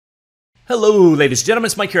Hello, ladies and gentlemen,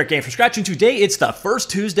 it's Mike here at Game from Scratch, and today it's the first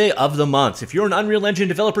Tuesday of the month. If you're an Unreal Engine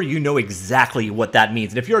developer, you know exactly what that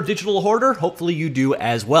means. And if you're a digital hoarder, hopefully you do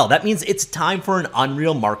as well. That means it's time for an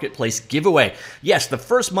Unreal Marketplace giveaway. Yes, the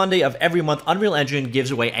first Monday of every month, Unreal Engine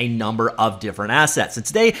gives away a number of different assets. And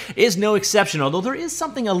today is no exception, although there is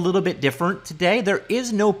something a little bit different today. There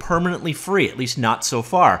is no permanently free, at least not so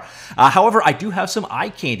far. However, I do have some eye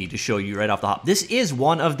candy to show you right off the hop. This is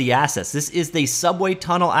one of the assets. This is the subway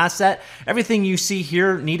tunnel asset. Everything you see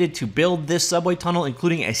here needed to build this subway tunnel,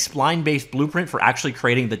 including a spline-based blueprint for actually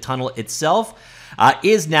creating the tunnel itself,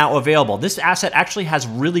 is now available. This asset actually has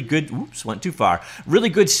really good, went too far, really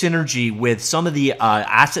good synergy with some of the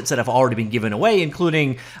assets that have already been given away,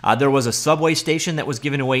 including there was a subway station that was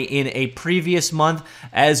given away in a previous month,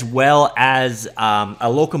 as well as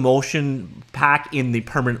a locomotion pack in the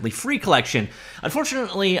permanently free collection.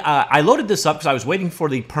 Unfortunately, I loaded this up because I was waiting for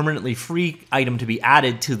the permanently free item to be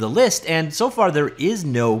added to the list, and so far there is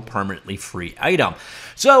no permanently free item.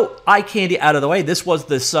 So, eye candy out of the way, this was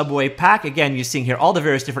the subway pack. Again, you're seeing here all the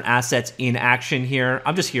various different assets in action here.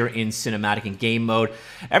 I'm just here in cinematic and game mode.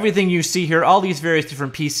 Everything you see here, all these various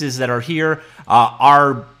different pieces that are here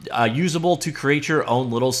are usable to create your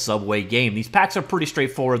own little subway game. These packs are pretty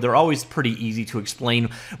straightforward. They're always pretty easy to explain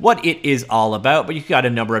what it is all about, but you've got a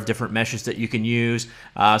number of different meshes that you can use.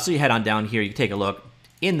 So you head on down here, you can take a look.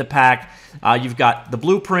 In the pack, you've got the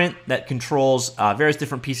blueprint that controls various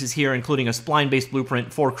different pieces here, including a spline-based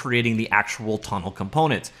blueprint for creating the actual tunnel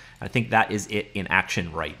components. I think that is it in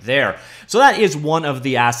action right there. So that is one of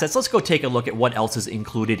the assets. Let's go take a look at what else is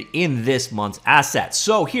included in this month's assets.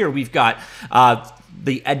 So here we've got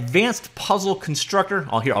the Advanced Puzzle Constructor.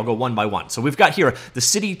 I'll go one by one. So we've got here the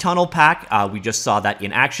City Tunnel Pack. We just saw that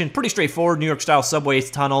in action. Pretty straightforward, New York-style subway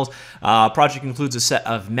tunnels. Project includes a set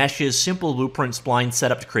of meshes, simple blueprint spline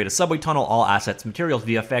setup to create a subway tunnel. All assets, materials,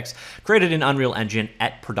 VFX, created in Unreal Engine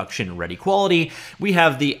at production-ready quality. We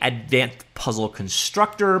have the Advanced Puzzle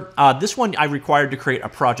Constructor. This one I required to create a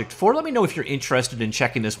project for. Let me know if you're interested in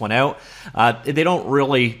checking this one out. They don't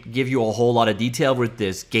really give you a whole lot of detail with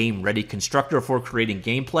this game-ready constructor for creating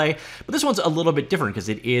gameplay, but this one's a little bit different because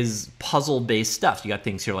it is puzzle-based stuff. So you got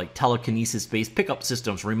things here like telekinesis-based pickup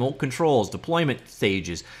systems, remote controls, deployment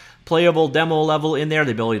stages, playable demo level in there,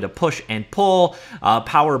 the ability to push and pull,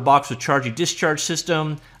 power box with charging discharge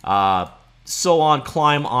system, so on,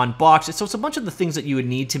 climb on box. So it's a bunch of the things that you would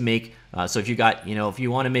need to make. So if you got, if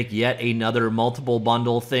you want to make yet another multiple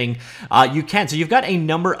bundle thing, you can. So you've got a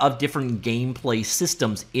number of different gameplay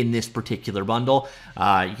systems in this particular bundle.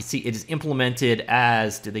 You can see it is implemented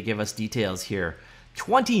as, did they give us details here?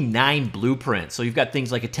 29 blueprints. So you've got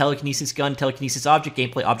things like a telekinesis gun, telekinesis object,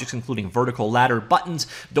 gameplay objects including vertical ladder, buttons,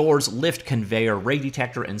 doors, lift, conveyor, ray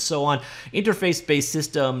detector, and so on. Interface-based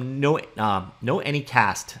system, no any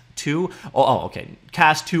cast.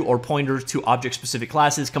 Cast to or pointers to object-specific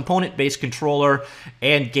classes, component-based controller,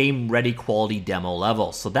 and game-ready quality demo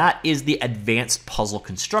level. So that is the Advanced Puzzle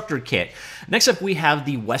Constructor Kit. Next up, we have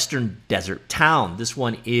the Western Desert Town. This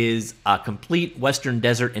one is a complete Western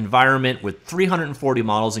Desert environment with 340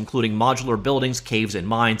 models, including modular buildings, caves, and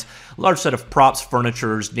mines, a large set of props,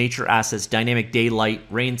 furnitures, nature assets, dynamic daylight,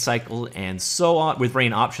 rain cycle, and so on, with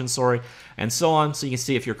rain options, and so on. So you can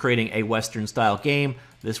see if you're creating a Western-style game,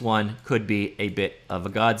 this one could be a bit of a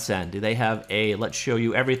godsend. Do they have a, let's show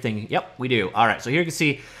you everything? Yep, we do. All right, so here you can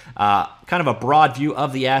see kind of a broad view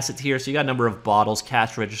of the assets here. So you got a number of bottles,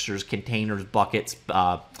 cash registers, containers, buckets,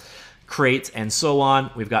 crates, and so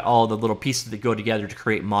on. We've got all the little pieces that go together to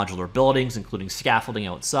create modular buildings, including scaffolding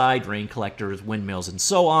outside, rain collectors, windmills, and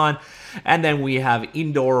so on. And then we have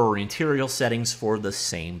indoor or interior settings for the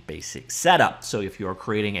same basic setup. So if you're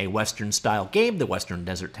creating a Western-style game, the Western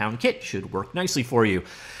Desert Town kit should work nicely for you.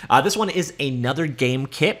 This one is another game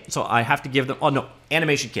kit, so I have to give them,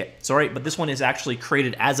 animation kit, sorry, but this one is actually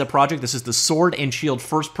created as a project. This is the Sword and Shield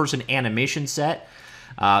first-person animation set.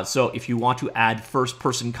 So if you want to add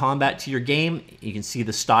first-person combat to your game, you can see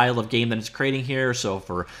the style of game that it's creating here. So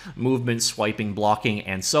for movement, swiping, blocking,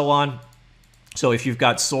 and so on. So if you've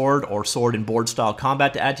got sword or sword and board style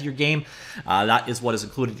combat to add to your game, that is what is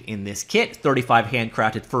included in this kit. 35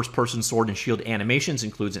 handcrafted first-person sword and shield animations,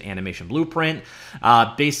 includes an animation blueprint,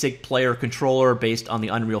 basic player controller based on the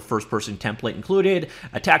Unreal first-person template included.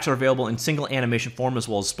 Attacks are available in single animation form as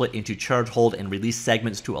well as split into charge, hold, and release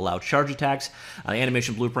segments to allow charge attacks. The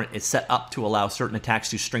animation blueprint is set up to allow certain attacks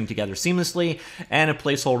to string together seamlessly, and a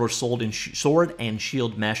placeholder sword and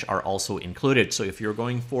shield mesh are also included. So if you're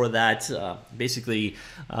going for that basically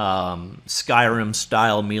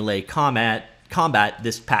Skyrim-style melee combat, combat,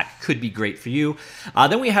 this pack could be great for you.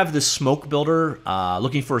 Then we have the Smoke Builder.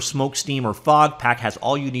 Looking for smoke, steam, or fog. Pack has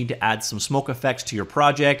all you need to add some smoke effects to your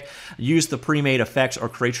project. Use the pre-made effects or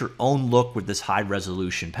create your own look with this high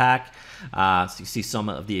resolution pack. So you see some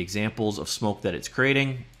of the examples of smoke that it's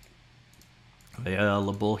creating.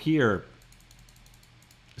 Available here.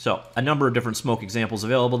 So, a number of different smoke examples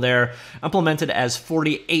available there. Implemented as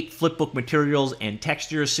 48 flipbook materials and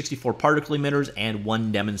textures, 64 particle emitters, and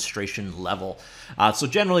 1 demonstration level. So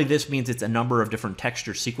generally, this means it's a number of different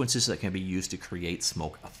texture sequences that can be used to create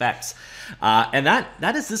smoke effects. And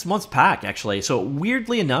that is this month's pack, actually. So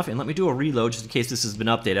weirdly enough, and let me do a reload just in case this has been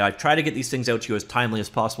updated. I've tried to get these things out to you as timely as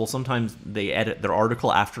possible. Sometimes they edit their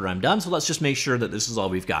article after I'm done, so let's just make sure that this is all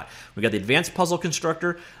we've got. We've got the Advanced Puzzle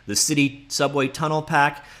Constructor, the City Subway Tunnel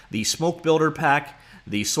pack, the Smoke Builder pack,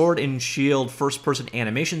 the Sword and Shield first-person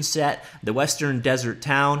animation set, the Western Desert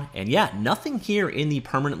Town, and yeah, nothing here in the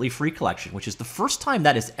permanently free collection, which is the first time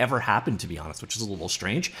that has ever happened, to be honest, which is a little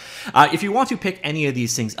strange. If you want to pick any of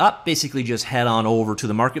these things up, basically just head on over to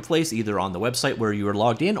the marketplace, either on the website where you are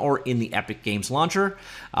logged in or in the Epic Games launcher.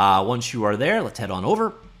 Once you are there, let's head on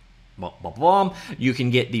over. You can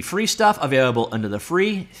get the free stuff available under the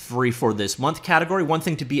free for this month category. One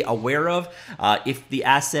thing to be aware of, if the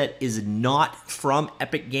asset is not from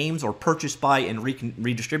Epic Games or purchased by and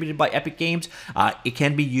redistributed by Epic Games, it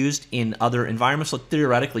can be used in other environments. So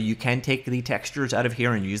theoretically, you can take the textures out of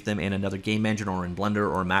here and use them in another game engine or in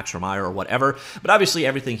Blender or Max or Maya or whatever. But obviously,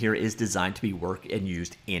 everything here is designed to be worked and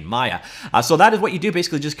used in Maya. So that is what you do.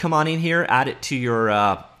 Basically, just come on in here, add it to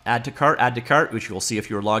your add to cart, which you'll see if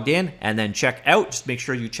you're logged in, and then check out. Just make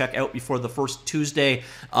sure you check out before the first Tuesday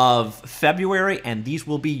of February, and these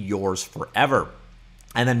will be yours forever.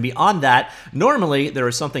 And then beyond that, normally there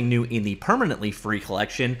is something new in the permanently free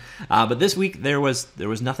collection, but this week there was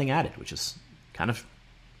nothing added, which is kind of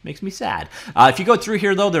makes me sad. If you go through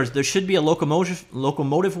here, though, there should be a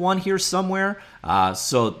locomotive one here somewhere,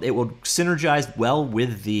 so it will synergize well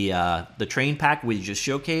with the train pack we just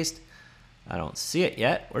showcased. I don't see it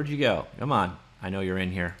yet. Where'd you go? Come on. I know you're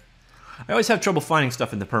in here. I always have trouble finding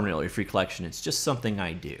stuff in the permanently free collection. It's just something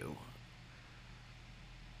I do.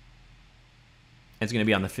 It's going to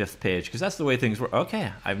be on the 5th page because that's the way things work.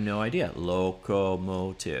 Okay, I have no idea.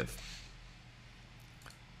 Locomotive.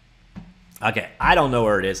 Okay, I don't know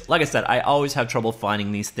where it is. Like I said, I always have trouble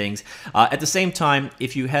finding these things. At the same time,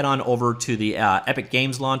 if you head on over to the Epic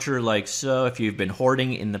Games launcher, like so, if you've been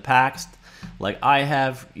hoarding in the past, like I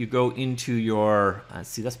have, you go into your,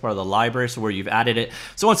 see, that's part of the library, so where you've added it.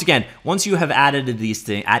 So once again, once you have added these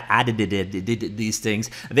things,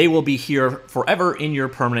 they will be here forever in your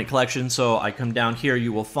permanent collection. So I come down here,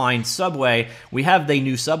 you will find Subway. We have the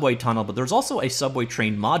new Subway Tunnel, but there's also a Subway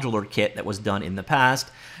Train modular kit that was done in the past.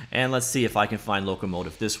 And let's see if I can find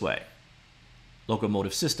Locomotive this way.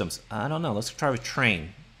 Locomotive Systems. I don't know. Let's try with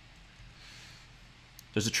Train.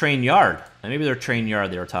 There's a train yard. Maybe they're train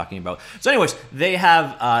yard they were talking about. So anyways, they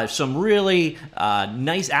have some really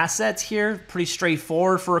nice assets here. Pretty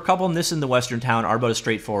straightforward for a couple. And this and the Western Town are about as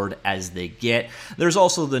straightforward as they get. There's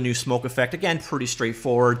also the new smoke effect. Again, pretty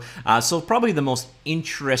straightforward. So probably the most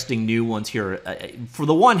interesting new ones here. For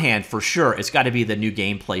the one hand, for sure, it's got to be the new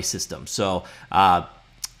gameplay system. So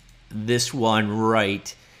this one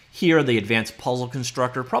right here, the Advanced Puzzle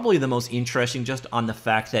Constructor, probably the most interesting just on the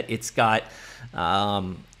fact that it's got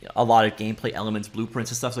a lot of gameplay elements,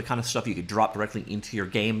 blueprints and stuff, so the kind of stuff you could drop directly into your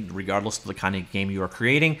game regardless of the kind of game you are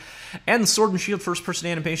creating. And the Sword and Shield first-person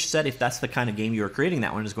animation set, if that's the kind of game you are creating,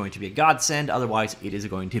 that one is going to be a godsend. Otherwise, it is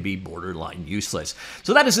going to be borderline useless.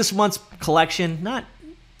 So that is this month's collection. Not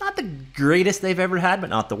the greatest they've ever had, but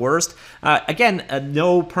not the worst. Again,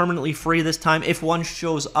 no permanently free this time. If one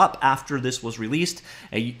shows up after this was released,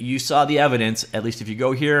 you saw the evidence, at least if you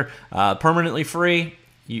go here, permanently free,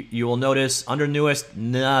 you will notice under newest,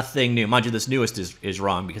 nothing new. Mind you, this newest is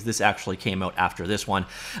wrong because this actually came out after this one.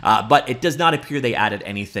 But it does not appear they added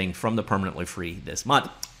anything from the permanently free this month.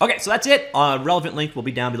 Okay, so that's it. Relevant link will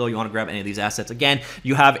be down below. You want to grab any of these assets. Again,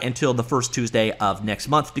 you have until the first Tuesday of next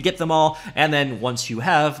month to get them all. And then once you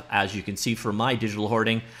have, as you can see from my digital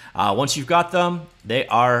hoarding, once you've got them, they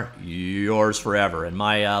are yours forever. And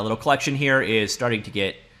my little collection here is starting to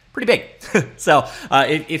get pretty big. So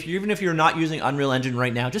even if you're not using Unreal Engine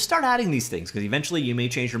right now, just start adding these things because eventually you may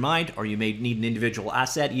change your mind or you may need an individual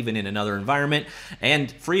asset even in another environment.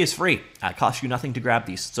 And free is free. It costs you nothing to grab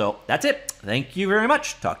these. So that's it. Thank you very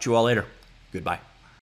much. Talk to you all later. Goodbye.